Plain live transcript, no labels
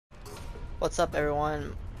What's up,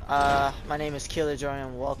 everyone? My name is Killer Jordan,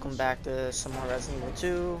 and welcome back to some more Resident Evil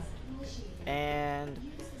 2.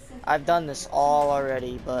 And I've done this all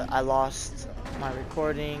already, but I lost my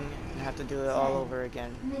recording and have to do it all over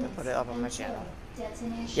again to put it up on my channel.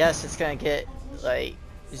 Yes, it's gonna get like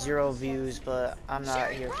 0 views, but I'm not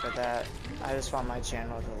here for that. I just want my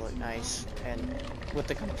channel to look nice, and with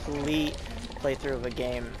the complete playthrough of a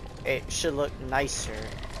game, it should look nicer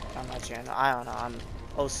on my channel. I don't know, I'm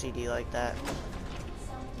OCD like that.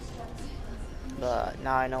 But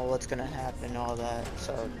now I know what's gonna happen and all that,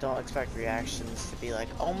 so don't expect reactions to be like,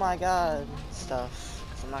 oh my god, stuff.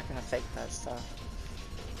 'Cause I'm not gonna fake that stuff.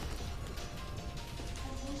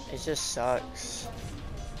 It just sucks.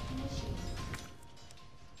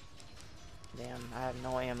 Damn, I have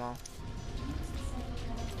no ammo.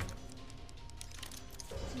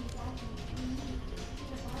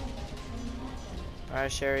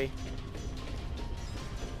 Alright, Sherry.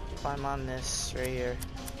 Climb on this right here.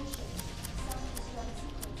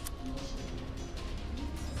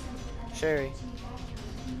 Sherry.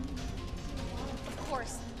 Of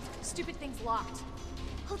course. Stupid thing's locked.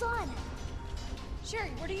 Hold on.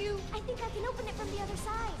 Sherry, what are you? I think I can open it from the other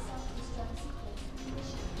side.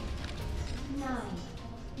 9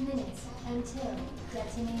 minutes until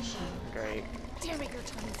detonation. Great. Damn it, your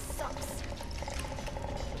timing sucks.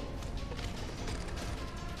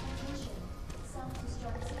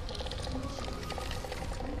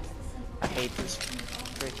 I hate these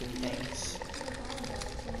freaking things.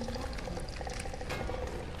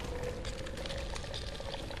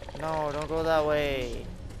 No, don't go that way.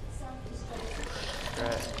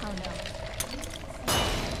 Right. Oh no.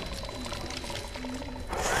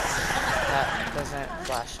 That doesn't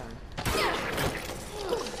flash him.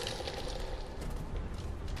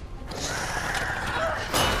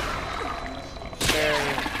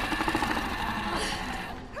 Sherry.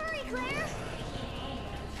 Hurry, Claire!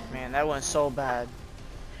 Man, that went so bad.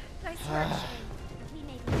 Nice work. We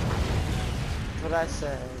made it. That's what I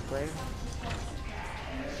said, Claire.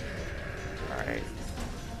 Alright.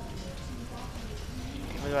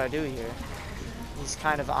 What do I do here? He's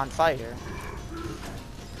kind of on fire.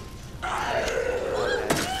 Okay. Oh,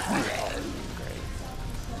 great.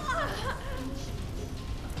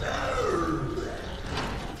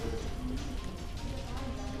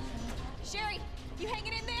 Sherry, you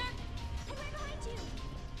hanging in there? I'm right behind you.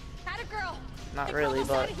 Had a girl. Not Get really, almost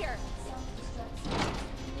but out of here.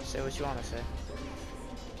 say what you want to say.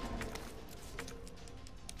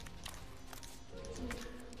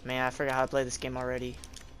 Man, I forgot how to play this game already.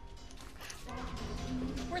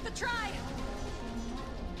 Worth a try.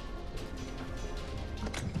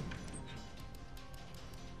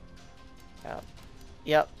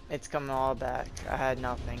 Yep, it's coming all back. I had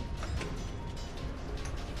nothing.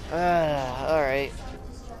 Alright.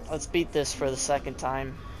 Let's beat this for the second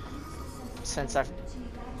time. Since our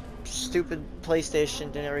stupid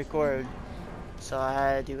PlayStation didn't record. So I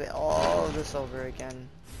had to do it all this over again.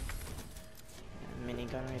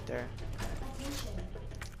 Minigun right there.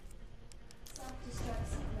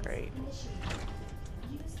 Great.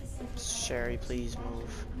 Sherry, please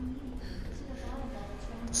move.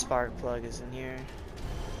 The spark plug is in here.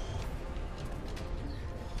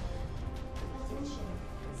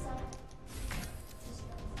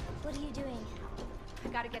 What are you doing? I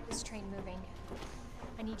gotta get this train moving.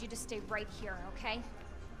 I need you to stay right here, okay?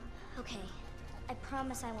 Okay. I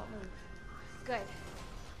promise I won't move. Good.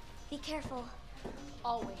 Be careful.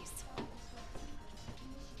 Always.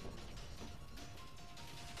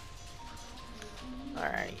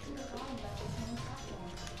 Alright.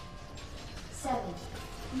 7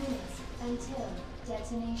 minutes until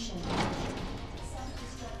detonation.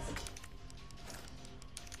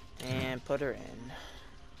 And put her in.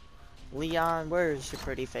 Leon, where's your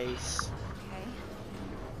pretty face? Okay.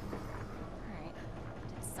 Alright.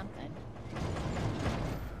 Did something.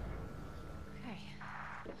 Okay.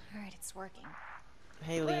 Alright, it's working.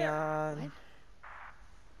 Hey, Leon.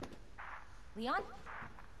 What? Leon?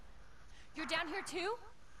 You're down here too?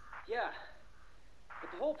 Yeah,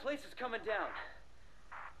 but the whole place is coming down.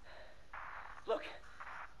 Look,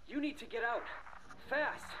 you need to get out.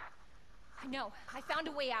 Fast. I know. I found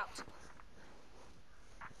a way out.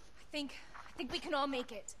 I think we can all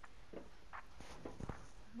make it.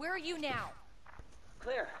 Where are you now?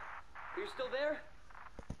 Claire, are you still there?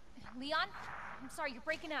 Leon? I'm sorry, you're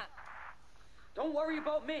breaking up. Don't worry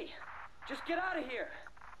about me. Just get out of here.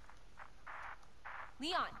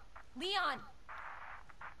 Leon! Leon!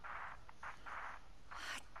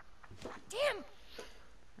 Damn!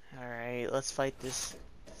 Alright, let's fight this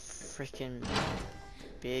freaking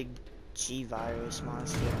big G-virus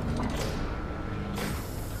monster.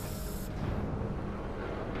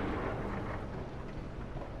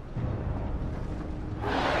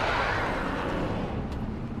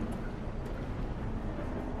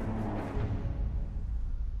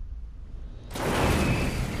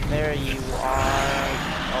 There you are,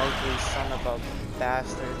 you ugly son of a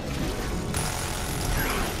bastard.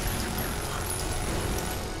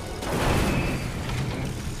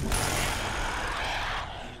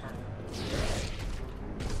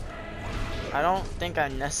 I don't think I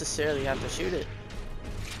necessarily have to shoot it,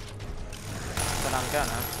 but I'm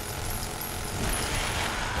gonna.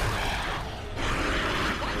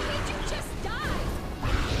 Why can't you just die?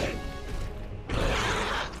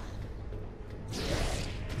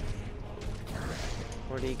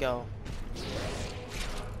 Where'd he go? There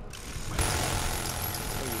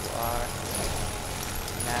you are.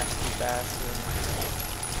 Nasty bastard.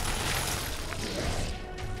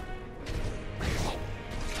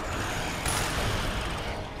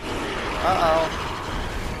 Uh-oh.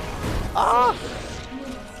 Ah!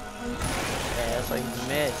 Yeah, that's like you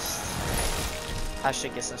missed. I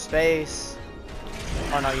should get some space.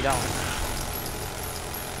 Oh no, you don't.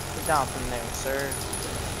 Get down from there, sir.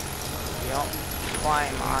 You don't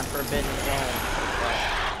climb on forbidden zones like that.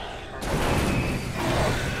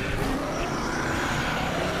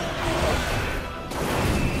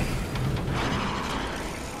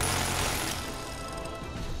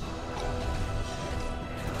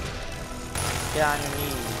 Get on your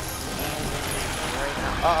knees. Right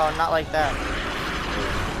now. Uh-oh, not like that.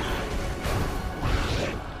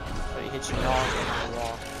 But he hit you all on the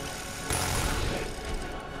wall.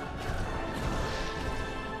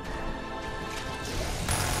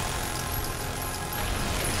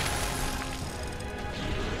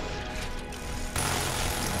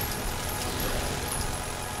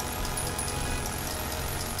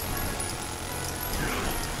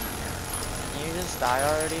 Can you just die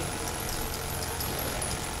already?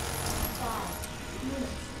 5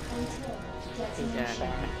 minutes until He didn't detonation.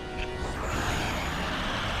 die.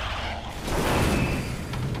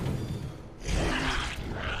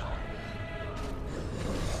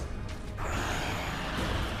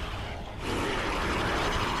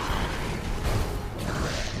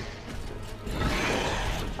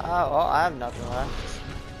 Oh, well, I have nothing left.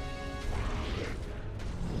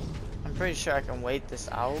 I'm pretty sure I can wait this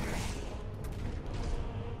out.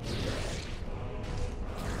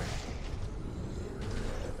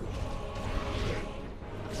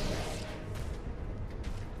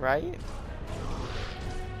 Right?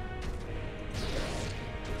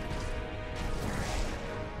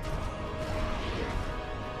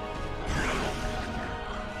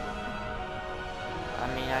 I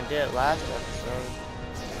mean, I did it last episode.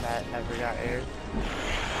 That never got aired.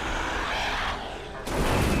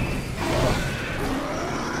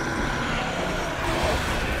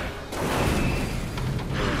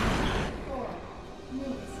 Four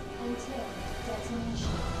minutes until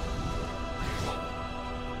detonation.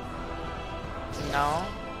 No.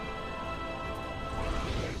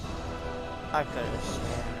 I could have sworn.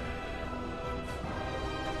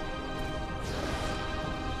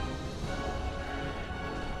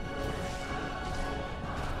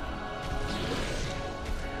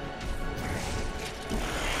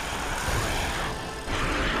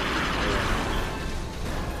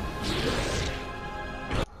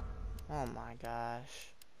 Oh my gosh.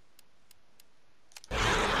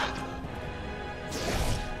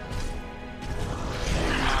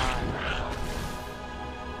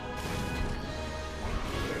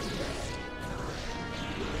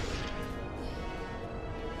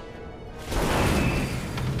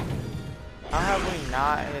 How have we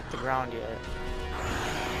not hit the ground yet?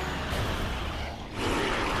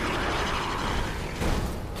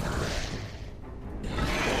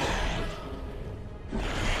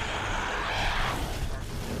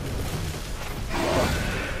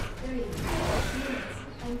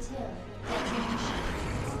 Until detonation.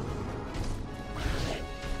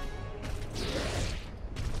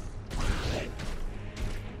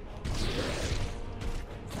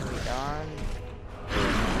 Are we done?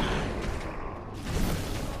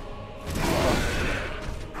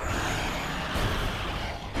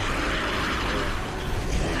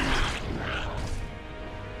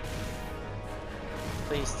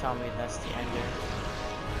 Please tell me that's the ender.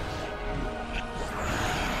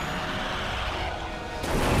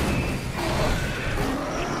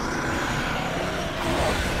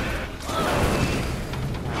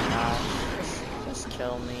 Just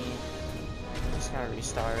kill me. I'm just gonna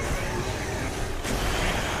restart.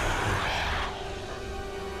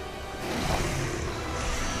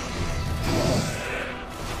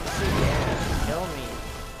 Kill me.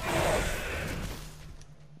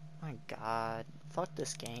 My god. Fuck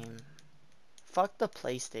this game. Fuck the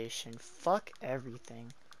PlayStation. Fuck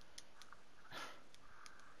everything.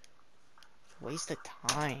 Waste of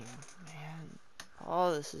time, man.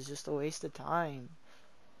 All this is just a waste of time.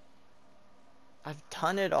 I've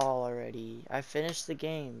done it all already. I finished the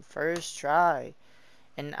game first try,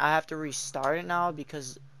 and I have to restart it now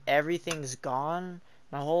because everything's gone.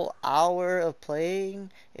 My whole hour of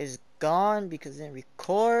playing is gone because it didn't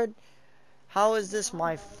record. How is this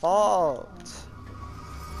my fault?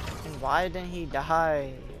 And why didn't he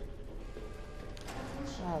die?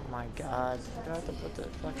 Oh my god. Do I have to put the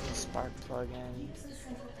fucking spark plug in?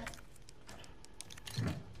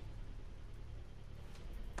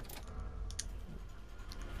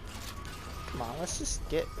 Come on, let's just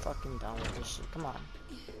get fucking done with this shit. Come on.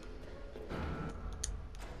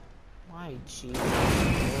 My Jesus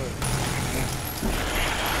Lord.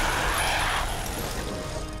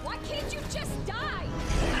 Why can't you just die?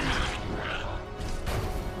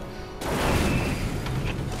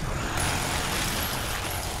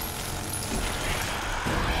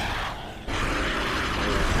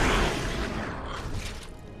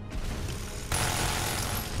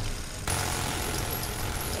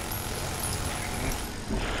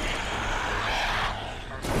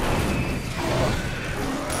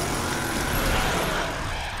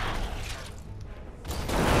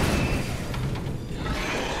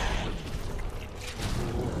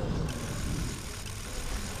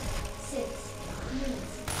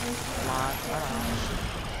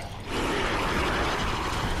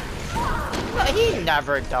 He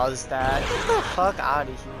never does that. Get the fuck out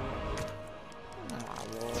of here. Oh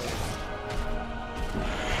lord.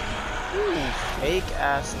 Ooh, fake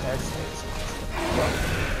ass dead space.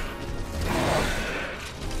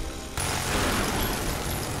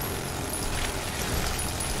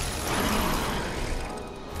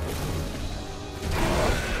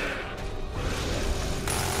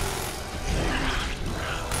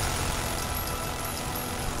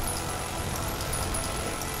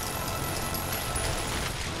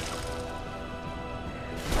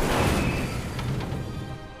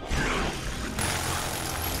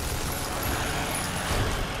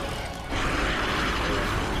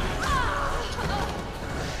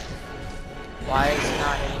 Why is he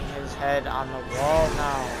not hitting his head on the wall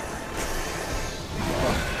now?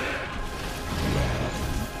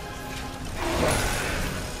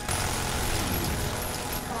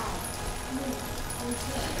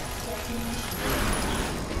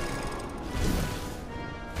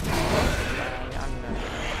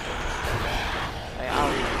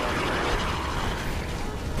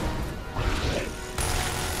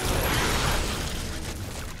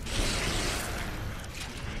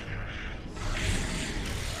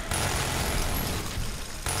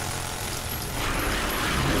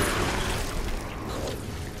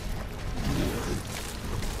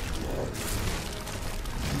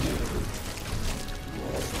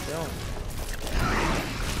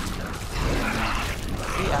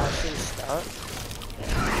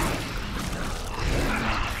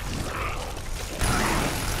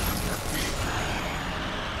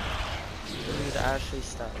 Actually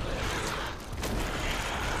stuck.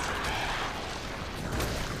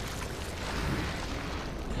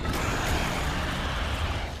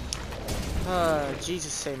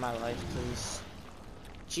 Jesus save my life, please.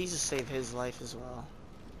 Jesus save his life as well.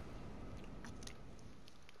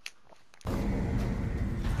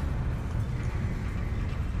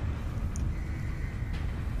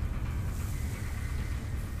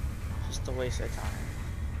 Just a waste of time.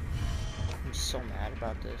 I'm so mad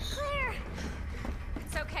about this. Claire!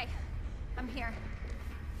 It's okay. I'm here.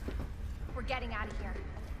 We're getting out of here.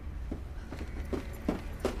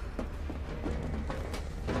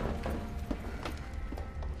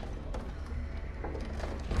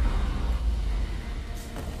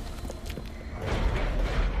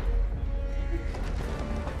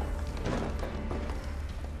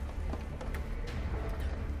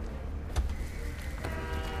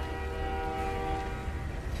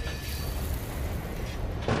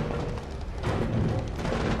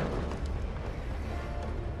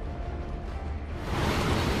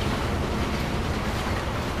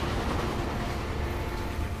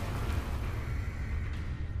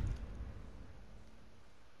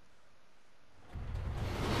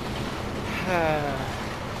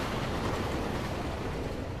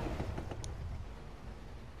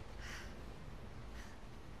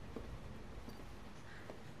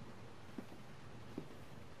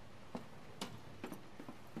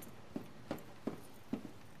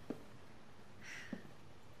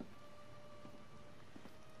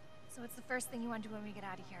 So what's the first thing you want to do when we get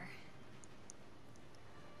out of here?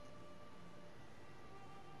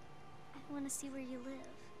 I want to see where you live.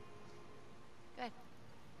 Good.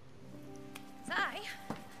 'Cause I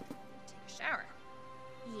take a shower.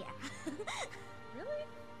 Yeah. Really?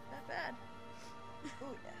 That bad?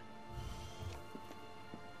 Oh yeah.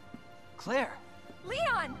 Claire,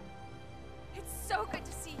 Leon! It's so good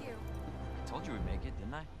to see you. I told you we'd make it,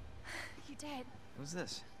 didn't I? You did. Who's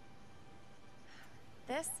this?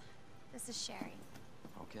 This is Sherry.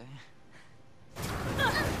 Okay.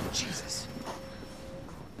 Jesus.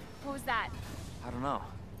 What was that? I don't know.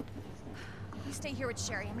 You stay here with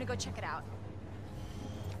Sherry. I'm gonna go check it out.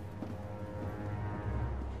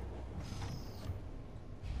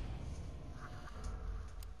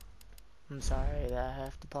 I'm sorry that I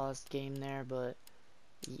have to pause the game there, but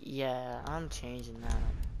yeah, I'm changing that.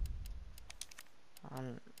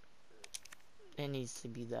 It needs to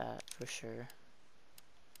be that for sure.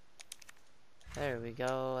 There we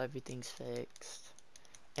go, everything's fixed.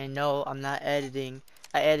 And no, I'm not editing.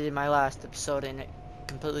 I edited my last episode and it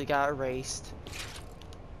completely got erased.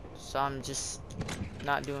 So I'm just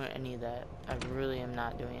not doing any of that. I really am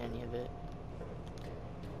not doing any of it.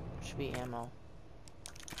 Should be ammo.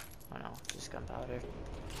 Oh no, just gunpowder.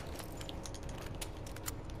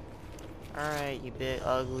 Alright, you big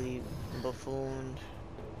ugly buffoon.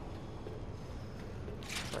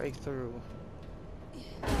 Break through.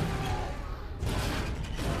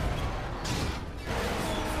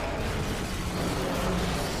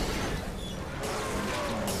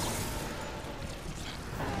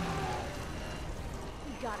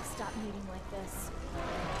 You gotta stop meeting like this.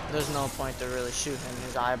 There's no point to really shoot him.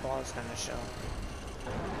 His eyeball's gonna show.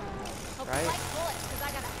 Hope Right? you like bullets, because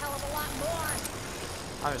I got a hell of a lot more.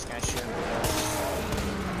 I'm just gonna shoot him.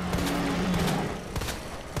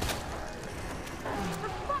 For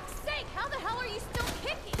fuck's sake, how the hell are you still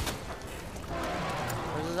kicking?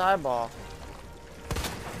 Where's his eyeball?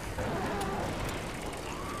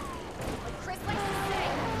 Like Chris likes to say,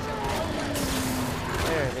 show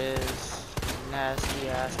There it is. Nasty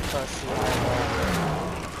ass pussy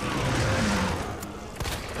eyeball.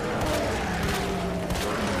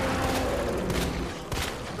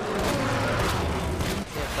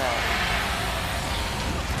 Get that.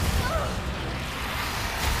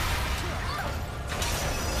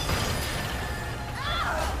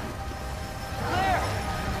 Claire!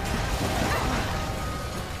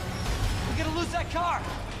 We're gonna lose that car!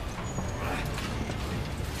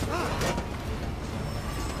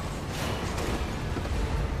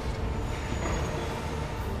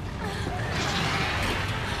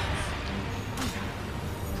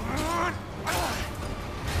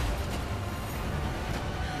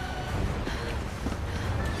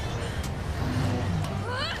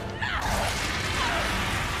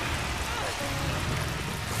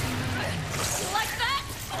 You like that?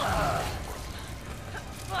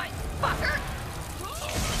 Fine, fucker!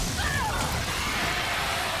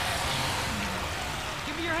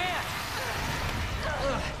 Give me your hand!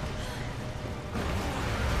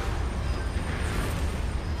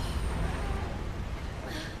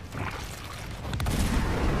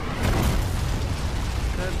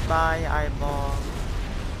 Goodbye, eyeball.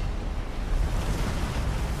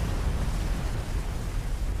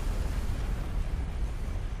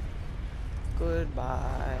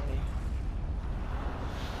 Goodbye.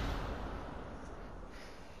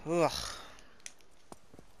 Ugh.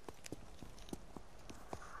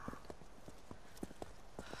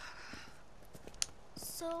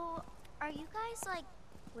 So, are you guys like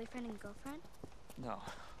boyfriend and girlfriend? No.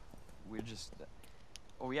 We're just...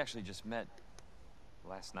 Oh, we actually just met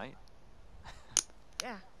last night.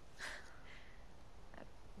 Yeah. That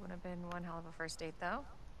would have been one hell of a first date, though.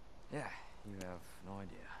 Yeah, you have no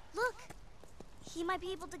idea. Look! He might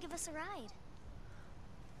be able to give us a ride.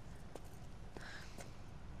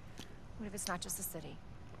 What if it's not just the city?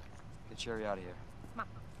 Get Sherry out of here. Come on.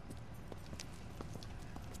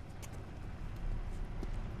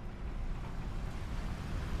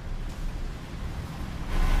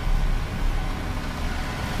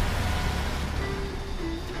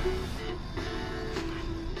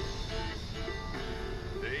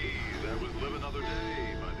 Hey, that was Live Another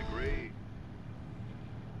Day by the great.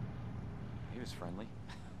 He was friendly.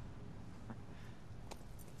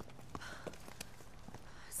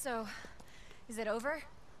 So, is it over?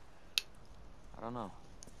 I don't know.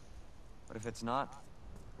 But if it's not,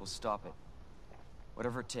 we'll stop it.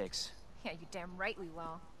 Whatever it takes. Yeah, you damn right we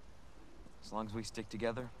will. As long as we stick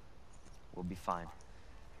together, we'll be fine.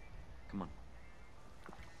 Come on.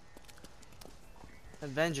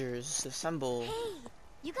 Avengers, assemble. Hey,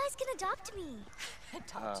 you guys can adopt me.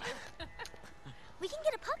 Adopt you. We can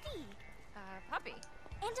get a puppy Puppy.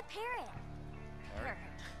 and a parrot. Parrot.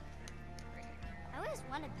 I always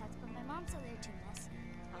wanted pets, but my mom said they're too messy.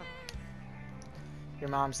 Your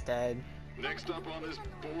mom's dead. Next up on this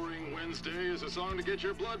boring Wednesday is a song to get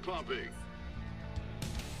your blood pumping.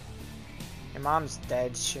 Your mom's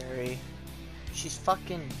dead, Sherry. She's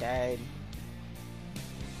fucking dead.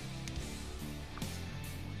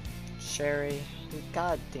 Sherry, you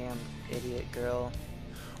goddamn idiot girl.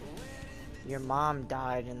 Your mom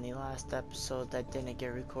died in the last episode that didn't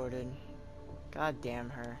get recorded. God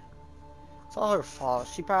damn her. It's all her fault.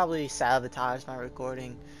 She probably sabotaged my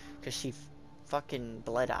recording because she fucking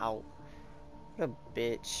bled out. What a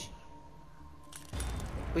bitch.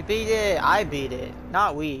 We beat it. I beat it.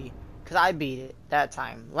 Not we. Because I beat it that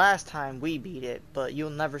time. Last time we beat it. But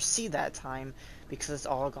you'll never see that time because it's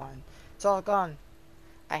all gone. It's all gone.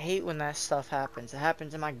 I hate when that stuff happens. It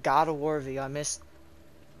happens in my God of War video. I missed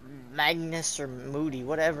Magnus or Moody.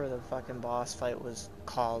 Whatever the fucking boss fight was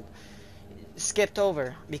called. Skipped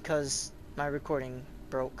over because my recording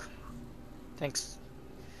broke. Thanks.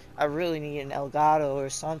 I really need an Elgato or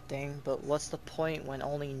something, but what's the point when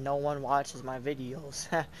only no one watches my videos?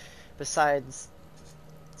 Besides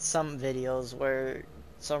some videos where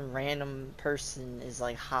some random person is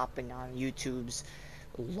like hopping on YouTube's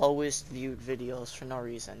lowest viewed videos for no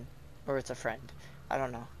reason. Or it's a friend. I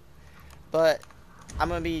don't know. But I'm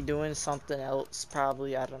gonna be doing something else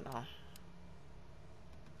probably. I don't know.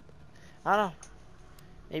 I don't know.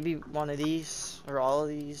 Maybe one of these or all of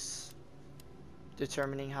these.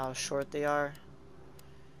 Determining how short they are.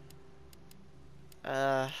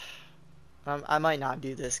 I might not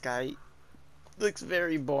do this guy. Looks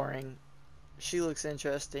very boring. She looks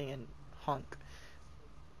interesting and Hunk.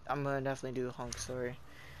 I'm gonna definitely do a Hunk story.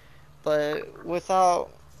 But without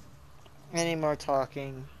any more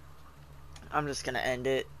talking, I'm just gonna end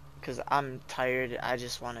it because I'm tired. I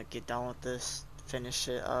just want to get done with this, finish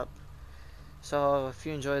it up. So if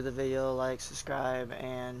you enjoyed the video, like, subscribe,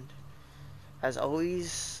 and as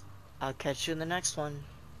always, I'll catch you in the next one.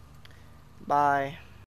 Bye.